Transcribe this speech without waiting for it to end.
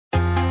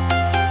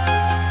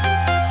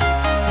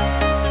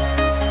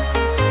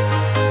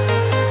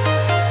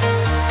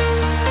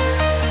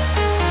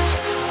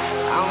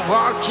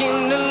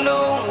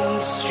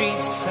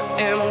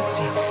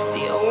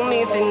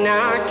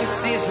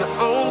sees my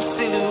own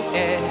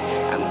silhouette.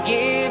 I'm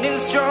getting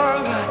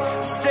stronger,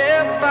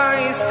 step by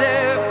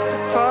step. The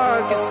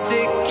clock is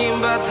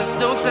ticking, but there's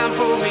no time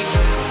for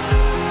regrets.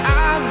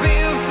 I've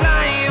been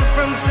flying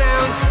from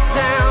town to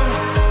town,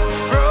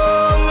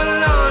 from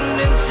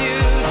London to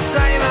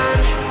Taiwan.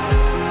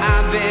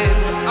 I've been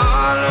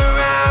all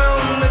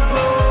around the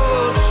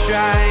globe,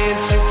 trying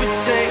to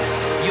protect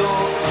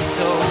your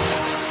soul.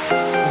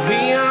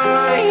 We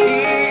are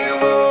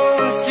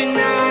heroes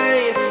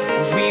tonight.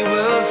 We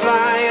will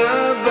fly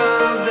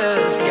above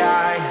the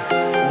sky.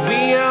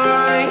 We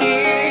are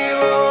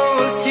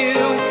heroes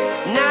tonight.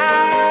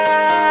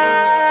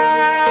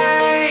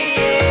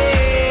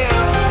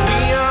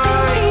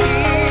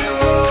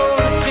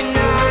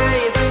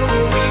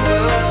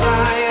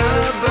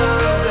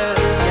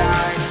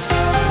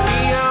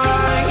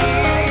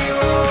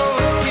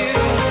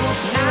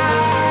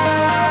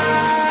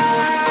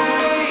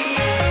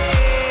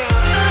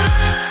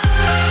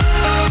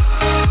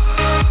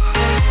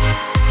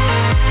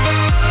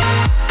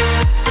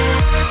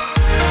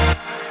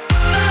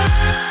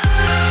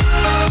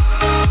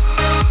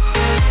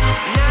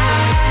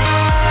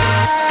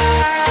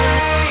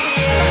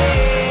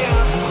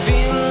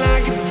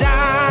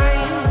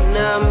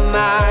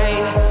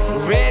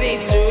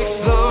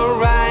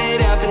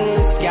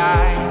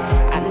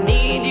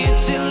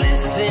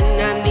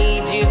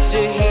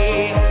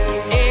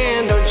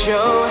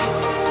 Show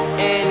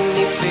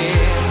any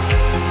fear.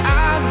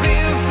 I've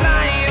been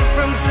flying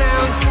from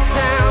town to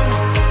town,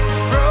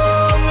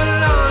 from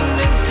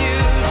London to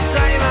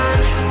Taiwan.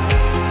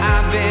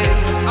 I've been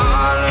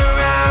all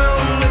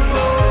around the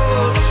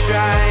globe,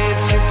 trying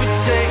to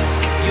protect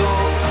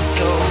your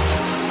soul.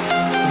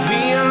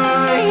 We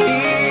are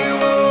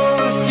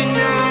heroes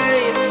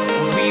tonight.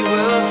 We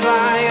will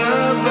fly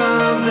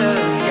above the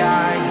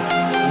sky.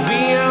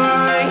 We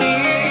are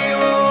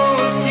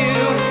heroes tonight.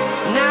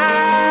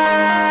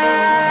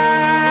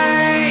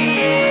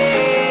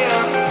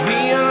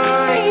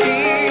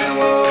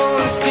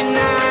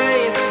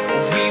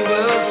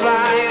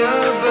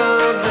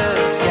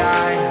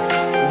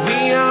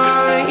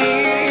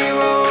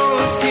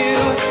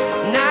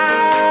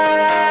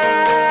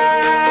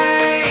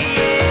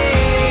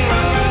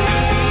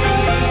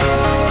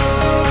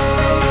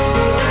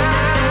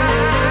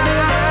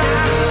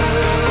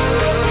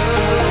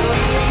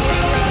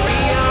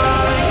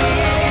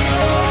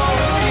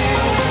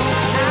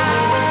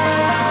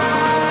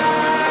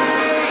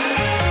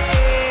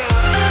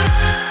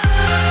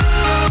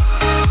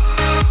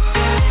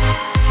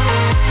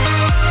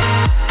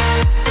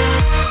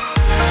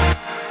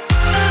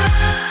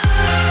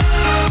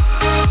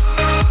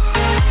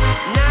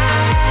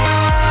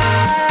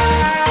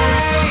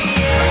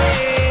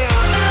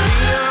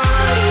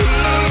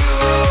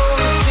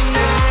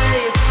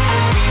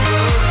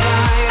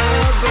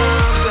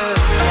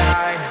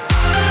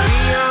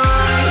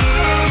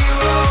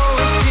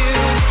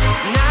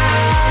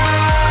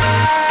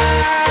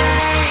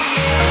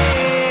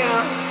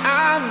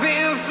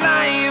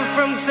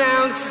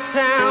 Town to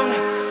town,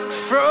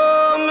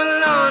 from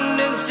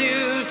London to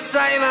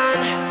Taiwan.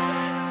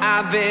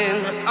 I've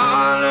been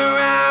all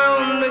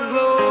around the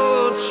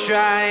globe,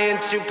 trying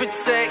to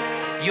protect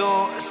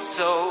your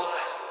soul.